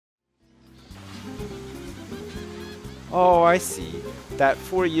Oh, I see. That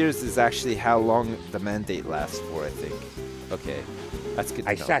 4 years is actually how long the mandate lasts for, I think. Okay, that's good to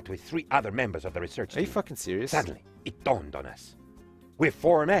know. I sat with 3 other members of the research team. Are you fucking serious? Suddenly, it dawned on us. We're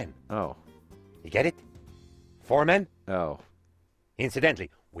 4 men. Oh. You get it? 4 men? Oh. Incidentally,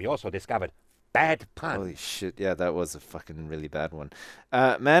 we also discovered bad puns. Holy shit, yeah, that was a fucking really bad one.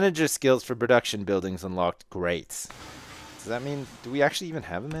 Manager skills for production buildings unlocked. Great. Does that mean, do we actually even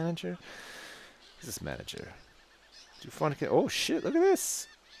have a manager? Who's this manager? Oh shit, look at this.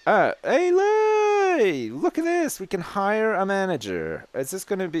 Hey, look at this. We can hire a manager. Is this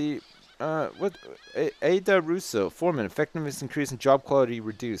going to be, what? Ada Russo, foreman, effectiveness increased and job quality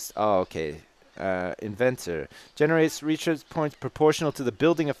reduced. Oh, okay. Inventor. Generates research points proportional to the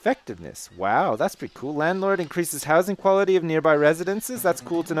building effectiveness. Wow, that's pretty cool. Landlord increases housing quality of nearby residences. That's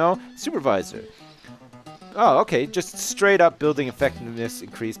cool to know. Supervisor. Oh, okay. Just straight up building effectiveness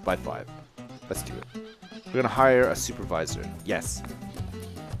increased by 5. Let's do it. We're going to hire a supervisor. Yes.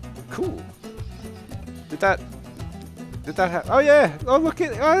 Cool. Did that have... Oh, yeah. Oh, look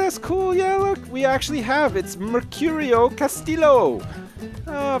at... Oh, that's cool. Yeah, look. We actually have... It's Mercurio Castillo.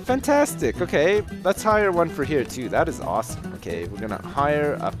 Oh, fantastic. Okay. Let's hire one for here, too. That is awesome. Okay. We're going to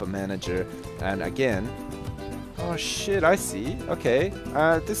hire up a manager. And again... Oh, shit. I see. Okay.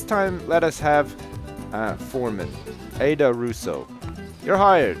 This time, let us have foreman. Ada Russo. You're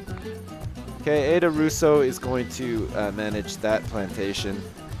hired. Okay, Ada Russo is going to manage that plantation.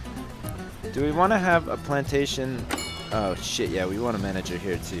 Do we want to have a plantation? Oh shit, yeah, we want a manager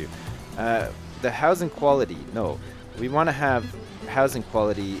here too. The housing quality, no. We want to have housing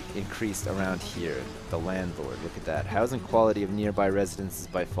quality increased around here. The landlord, look at that. Housing quality of nearby residences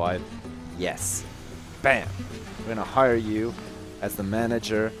by 5. Yes. Bam. We're going to hire you as the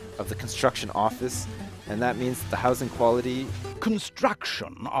manager of the construction office. And that means the housing quality...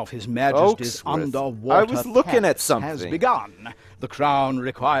 Construction of His Majesty's underwater I was looking at something. has begun. The Crown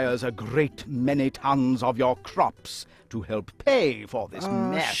requires a great many tons of your crops to help pay for this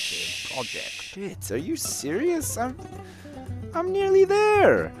massive project. Shit, are you serious? I'm nearly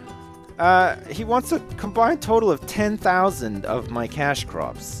there. He wants a combined total of 10,000 of my cash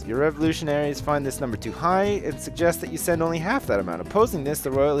crops. Your revolutionaries find this number too high and suggest that you send only half that amount. Opposing this,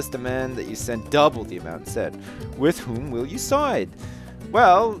 the royalists demand that you send double the amount instead. With whom will you side?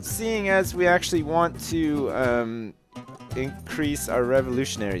 Well, seeing as we actually want to increase our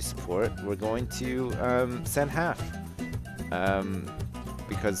revolutionary support, we're going to send half.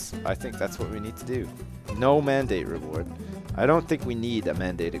 Because I think that's what we need to do. No mandate reward. I don't think we need a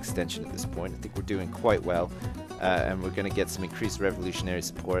mandate extension at this point. I think we're doing quite well. And we're going to get some increased revolutionary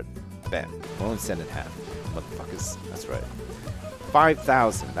support. Bam. We're only sending half. Motherfuckers. That's right.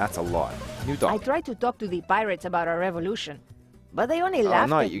 5,000. That's a lot. New dog. I tried to talk to the pirates about our revolution, but they only laughed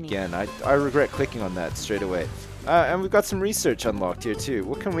not at you me. again. I regret clicking on that straight away. And we've got some research unlocked here too.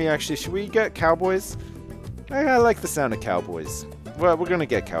 What can we actually... Should we get cowboys? I like the sound of cowboys. Well, we're going to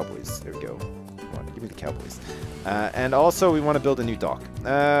get cowboys. There we go. Come on, give me the cowboys. And also, we want to build a new dock.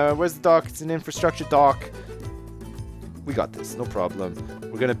 Where's the dock? It's an infrastructure dock. We got this, no problem.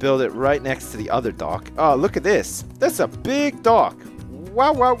 We're going to build it right next to the other dock. Oh, look at this. That's a big dock.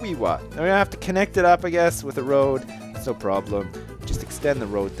 Wow, wow, wee, wah. Now we're going to have to connect it up, I guess, with a road. It's no problem. Just extend the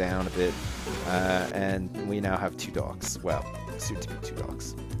road down a bit. And we now have 2 docks. Well, soon to be 2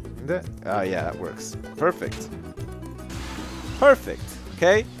 docks. Oh, yeah, that works. Perfect. Perfect.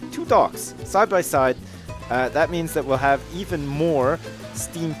 Okay, 2 docks, side by side. That means that we'll have even more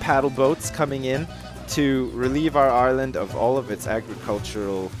steam paddle boats coming in to relieve our island of all of its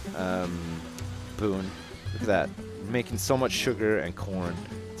agricultural boon. Look at that. We're making so much sugar and corn.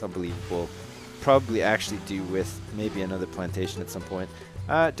 It's unbelievable. Probably actually do with maybe another plantation at some point.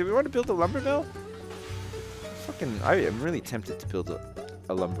 Do we want to build a lumber mill? I am really tempted to build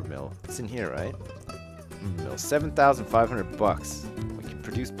a lumber mill. It's in here, right? Mill. 7,500 bucks. We can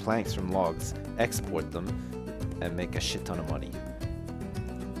produce planks from logs, export them, and make a shit ton of money.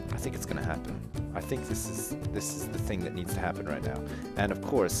 I think it's gonna happen. I think this is the thing that needs to happen right now. And of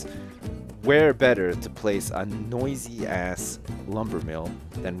course, where better to place a noisy ass lumber mill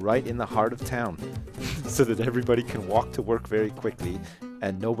than right in the heart of town, so that everybody can walk to work very quickly,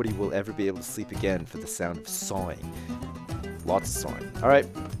 and nobody will ever be able to sleep again for the sound of sawing. Lots of sawing. Alright,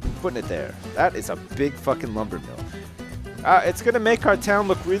 putting it there. That is a big fucking lumber mill. It's gonna make our town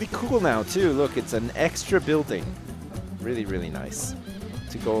look really cool now too. Look, it's an extra building. Really, really nice.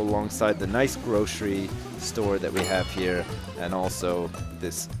 To go alongside the nice grocery store that we have here, and also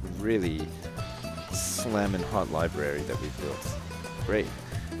this really slamming hot library that we've built. Great.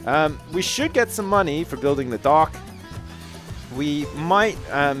 We should get some money for building the dock. We might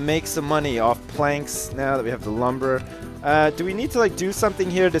make some money off planks now that we have the lumber. Do we need to like do something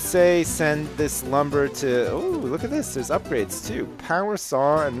here to say send this lumber to... Oh, look at this. There's upgrades too. Power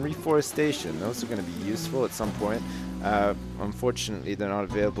saw and reforestation. Those are going to be useful at some point. Unfortunately, they're not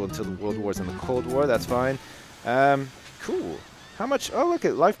available until the World Wars and the Cold War. That's fine. Cool. How much? Oh, look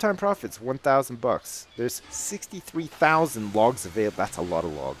at lifetime profits. $1,000. There's 63,000 logs available. That's a lot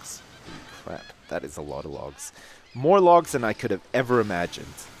of logs. Crap. That is a lot of logs. More logs than I could have ever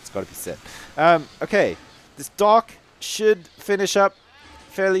imagined. It's got to be said. Okay. This dock should finish up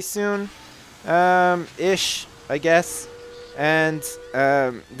fairly soon. Ish, I guess. And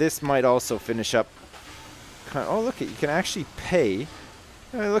this might also finish up. Oh, look, you can actually pay.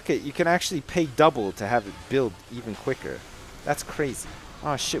 Look, you can actually pay double to have it build even quicker. That's crazy.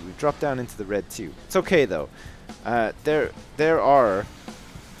 Oh shit, we've dropped down into the red too. It's okay though. There are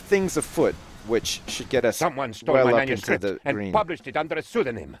things afoot which should get us Someone stole well my up manuscript into the and green. published it under a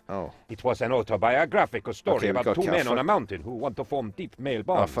pseudonym. Oh. It was an autobiographical story Okay, we about got two Cal. men on a mountain who want to form deep male Oh,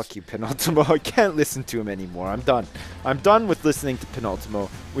 bonds. fuck you, Penultimo. I can't listen to him anymore. I'm done. I'm done with listening to Penultimo.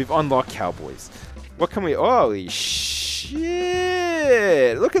 We've unlocked cowboys. What can we... Holy shit!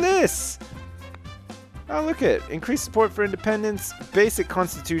 Look at this! Oh, look at increased support for independence, basic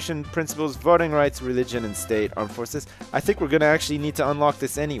constitution principles, voting rights, religion, and state, armed forces. I think we're going to actually need to unlock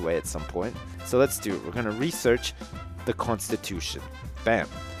this anyway at some point. So let's do it. We're going to research the constitution. Bam.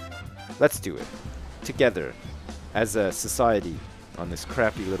 Let's do it. Together. As a society on this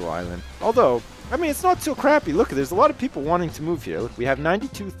crappy little island. Although, I mean, it's not so crappy. Look, there's a lot of people wanting to move here. Look, we have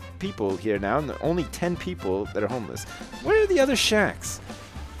 92 people here now, and only 10 people that are homeless. Where are the other shacks?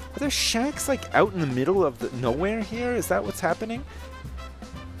 Are there shacks, like, out in the middle of the nowhere here? Is that what's happening?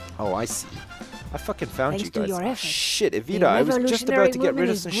 Oh, I see. I fucking found Thanks you to guys. your Oh, efforts, shit, the Evita, I was just about to get rid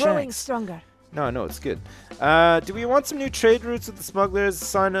of some growing shacks. stronger. No, it's good. Do we want some new trade routes with the smugglers?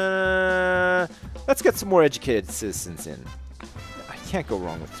 Let's get some more educated citizens in. I can't go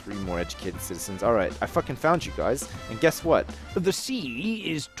wrong with 3 more educated citizens. Alright, I fucking found you guys. And guess what? The sea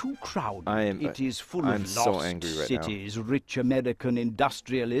is too crowded. It is full I'm of so lost angry right now. cities, rich American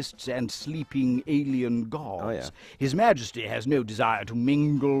industrialists, and sleeping alien gods. Oh, yeah. His Majesty has no desire to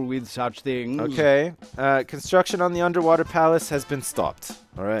mingle with such things. Okay. Construction on the underwater palace has been stopped.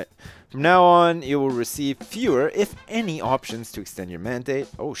 Alright. From now on, you will receive fewer, if any, options to extend your mandate.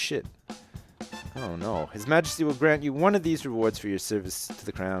 Oh, shit. Oh, no. His Majesty will grant you one of these rewards for your service to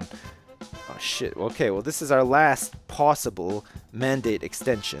the crown. Oh, shit. Okay, well, this is our last possible mandate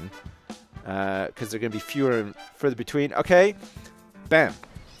extension. Because they're going to be fewer and further between. Okay. Bam.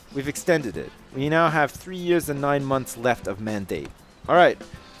 We've extended it. We now have 3 years and 9 months left of mandate. Alright.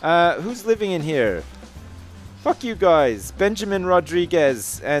 Who's living in here? Fuck you guys. Benjamin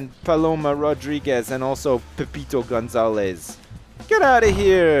Rodriguez and Paloma Rodriguez and also Pepito Gonzalez. Get out of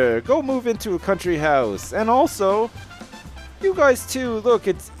here. Go move into a country house. And also, you guys too. Look,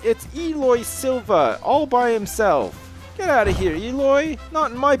 it's Eloy Silva all by himself. Get out of here, Eloy. Not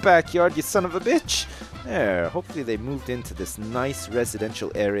in my backyard, you son of a bitch. There. Hopefully they moved into this nice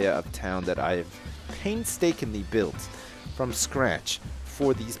residential area of town that I've painstakingly built from scratch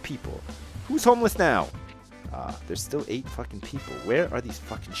for these people. Who's homeless now? There's still 8 fucking people. Where are these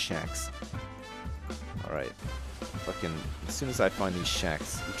fucking shacks? Alright. Fucking, as soon as I find these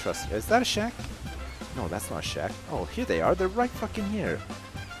shacks, you trust. Is that a shack? No, that's not a shack. Oh, here they are. They're right fucking here.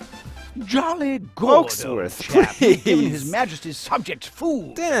 Jolly good, Oaksworth, old chap. You've given please. His Majesty's subjects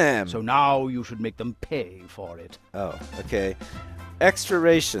food. Damn. So now you should make them pay for it. Oh, okay. Extra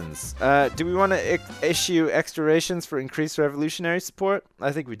rations. Do we want to issue extra rations for increased revolutionary support?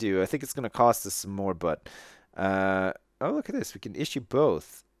 I think we do. I think it's going to cost us some more, but... oh, look at this. We can issue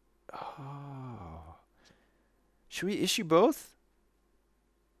both. Oh. Should we issue both?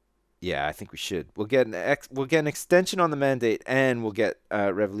 Yeah, I think we should. We'll get an extension on the mandate, and we'll get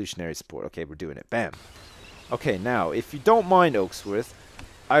revolutionary support. Okay, we're doing it. Bam. Okay, now, if you don't mind, Oaksworth,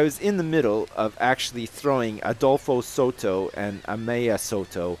 I was in the middle of actually throwing Adolfo Soto and Amaya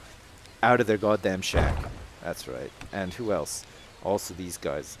Soto out of their goddamn shack. That's right. And who else? Also these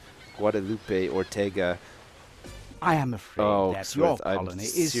guys. Guadalupe Ortega. I am afraid Oh, that your Oaksworth, I'm colony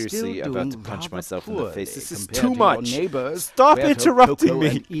is seriously still about doing to punch rather myself in the poorly face. This is compared too to much. Your neighbors, Stop Puerto interrupting Coco me.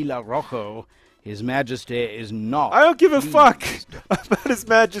 And Isla Rojo. His Majesty is not. I don't give a pleased. fuck about His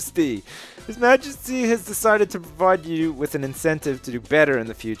Majesty. His Majesty has decided to provide you with an incentive to do better in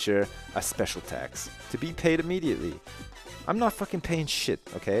the future, a special tax, to be paid immediately. I'm not fucking paying shit,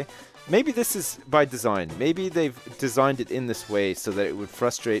 okay? Maybe this is by design. Maybe they've designed it in this way so that it would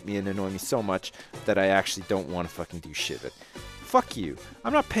frustrate me and annoy me so much that I actually don't want to fucking do shit. But fuck you.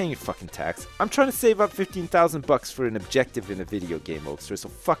 I'm not paying fucking tax. I'm trying to save up 15,000 bucks for an objective in a video game, Yogscast, so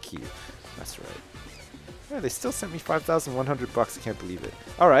fuck you. That's right. Yeah, they still sent me 5,100 bucks. I can't believe it.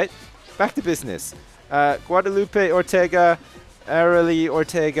 Alright, back to business. Guadalupe Ortega, Arely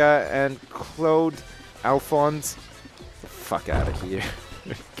Ortega, and Claude Alphonse. Get the fuck out of here.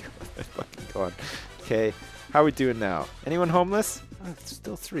 God, fucking gone. Okay, how are we doing now? Anyone homeless? Oh,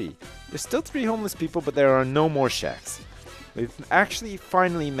 still 3. There's still 3 homeless people, but there are no more shacks. We've actually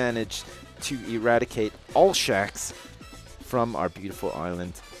finally managed to eradicate all shacks from our beautiful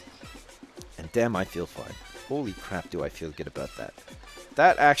island. And damn, I feel fine. Holy crap, do I feel good about that.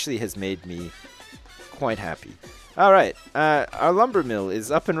 That actually has made me quite happy. Alright, our lumber mill is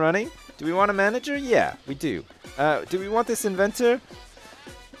up and running. Do we want a manager? Yeah, we do. Do we want this inventor?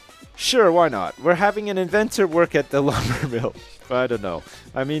 Sure, why not? We're having an inventor work at the lumber mill. I don't know.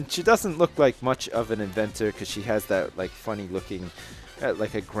 I mean, she doesn't look like much of an inventor because she has that like funny looking,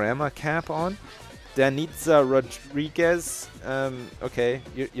 like a grandma cap on. Danitza Rodriguez. Okay,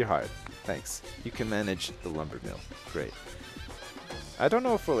 you're hired. Thanks. You can manage the lumber mill. Great. I don't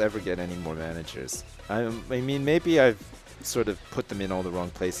know if we'll ever get any more managers. I mean, maybe I've sort of put them in all the wrong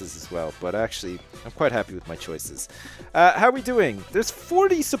places as well, but actually, I'm quite happy with my choices. How are we doing? There's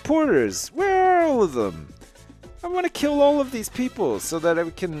 40 supporters. Where are all of them? I want to kill all of these people so that I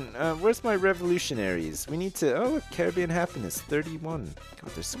can... where's my revolutionaries? We need to... Oh, look, Caribbean Happiness, 31.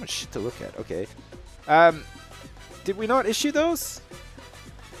 God, there's so much shit to look at. Okay. Did we not issue those?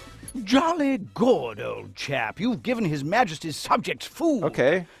 Jolly good, old chap. You've given His Majesty's subjects food.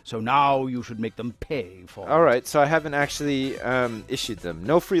 Okay. So now you should make them pay for it. Alright, so I haven't actually issued them.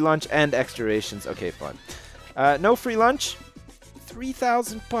 No free lunch and extra rations. Okay, fine. No free lunch.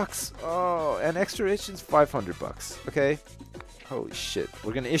 3,000 bucks. Oh, and extra rations, 500 bucks. Okay. Holy shit.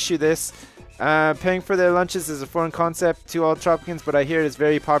 We're going to issue this. Paying for their lunches is a foreign concept to all Tropicans, but I hear it is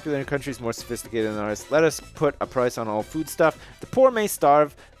very popular in countries more sophisticated than ours. Let us put a price on all food stuff. The poor may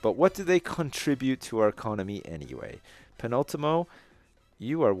starve, but what do they contribute to our economy anyway? Penultimo,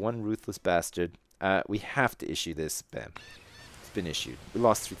 you are one ruthless bastard. We have to issue this. Bam. It's been issued. We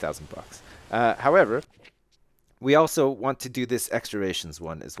lost 3,000 bucks. However, we also want to do this extra rations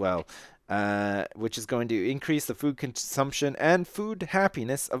one as well. Which is going to increase the food consumption and food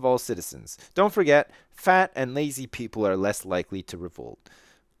happiness of all citizens. Don't forget, fat and lazy people are less likely to revolt.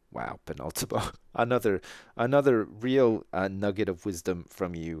 Wow, Penultimo. another real nugget of wisdom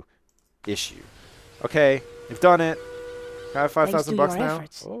from you. Issue. Okay, you've done it. I have 5,000 bucks now.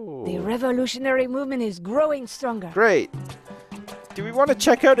 Efforts, the revolutionary movement is growing stronger. Great. Do we want to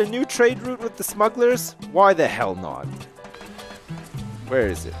check out a new trade route with the smugglers? Why the hell not? Where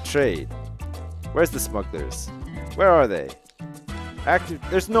is it? Trade. Where's the smugglers? Where are they? Active.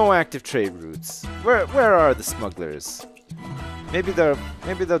 There's no active trade routes. Where are the smugglers? Maybe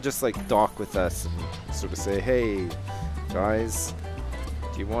they'll just like dock with us and sort of say, hey, guys,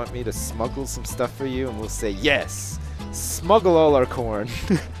 do you want me to smuggle some stuff for you? And we'll say, yes, smuggle all our corn.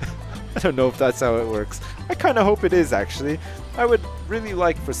 I don't know if that's how it works. I kind of hope it is, actually. I would really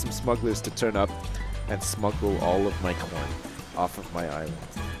like for some smugglers to turn up and smuggle all of my corn off of my island.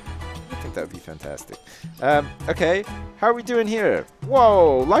 I think that would be fantastic. Okay, how are we doing here?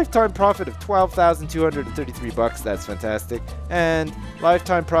 Whoa, lifetime profit of 12,233 bucks. That's fantastic. And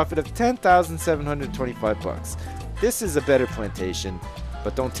lifetime profit of 10,725 bucks. This is a better plantation,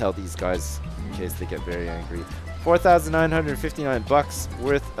 but don't tell these guys in case they get very angry. 4,959 bucks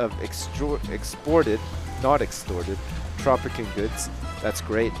worth of exported, not extorted, Tropican goods. That's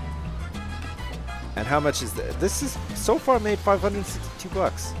great. And how much is that? This is so far made 562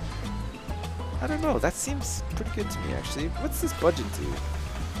 bucks. I don't know. That seems pretty good to me, actually. What's this budget do?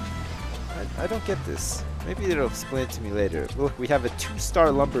 I don't get this. Maybe they'll explain it to me later. Look, we have a 2-star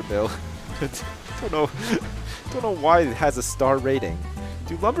lumber mill. don't know why it has a star rating.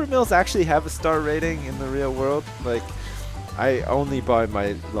 Do lumber mills actually have a star rating in the real world? Like, I only buy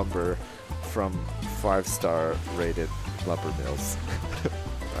my lumber from 5-star rated lumber mills.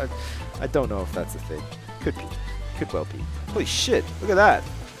 I don't know if that's a thing. Could be. Could well be. Holy shit, look at that.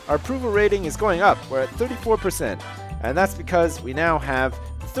 Our approval rating is going up. We're at 34%. And that's because we now have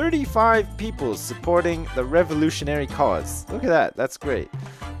 35 people supporting the revolutionary cause. Look at that. That's great.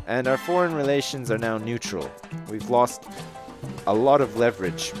 And our foreign relations are now neutral. We've lost a lot of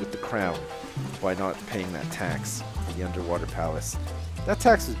leverage with the crown by not paying that tax for the underwater palace. That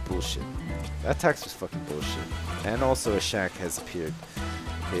tax was bullshit. That tax was fucking bullshit. And also a shack has appeared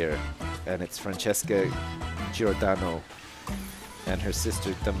here. And it's Francesca Giordano and her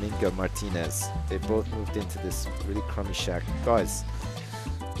sister Dominga Martinez. They both moved into this really crummy shack. Guys,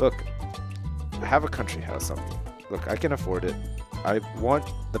 look, have a country house on me. Look, I can afford it. I want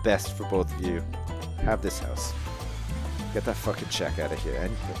the best for both of you. Have this house. Get that fucking check out of here.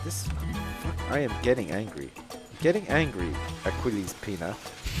 And this... I am getting angry. I'm getting angry, Aquiles Pina.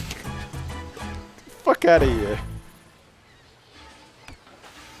 Fuck out of here.